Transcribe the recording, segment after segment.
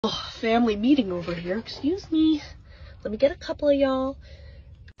Oh, family meeting over here. Excuse me. Let me get a couple of y'all.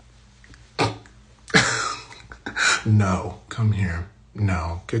 No, come here.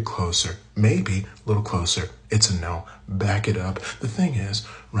 No, get closer. Maybe a little closer. It's a no. Back it up. The thing is,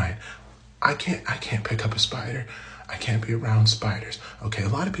 right, I can't pick up a spider. I can't be around spiders. Okay, a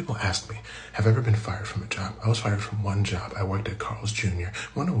lot of people ask me, have I ever been fired from a job? I was fired from one job. I worked at Carl's Jr.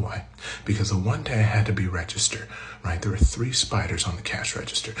 Wonder why? Because the one day I had to be registered, right? There were 3 spiders on the cash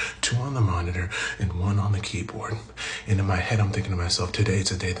register, 2 on the monitor, and 1 on the keyboard. And in my head, I'm thinking to myself, today's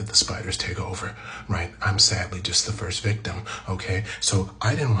the day that the spiders take over, right? I'm sadly just the first victim, okay? So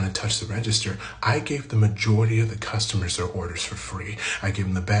I didn't want to touch the register. I gave the majority of the customers their orders for free. I gave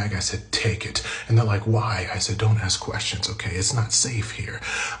them the bag. I said, take it. And they're like, why? I said, don't ask questions, okay? It's not safe here.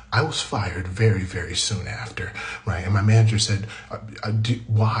 I was fired very, very soon after, right? And my manager said,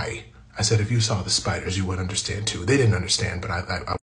 why? I said, if you saw the spiders, you would understand too. They didn't understand, but I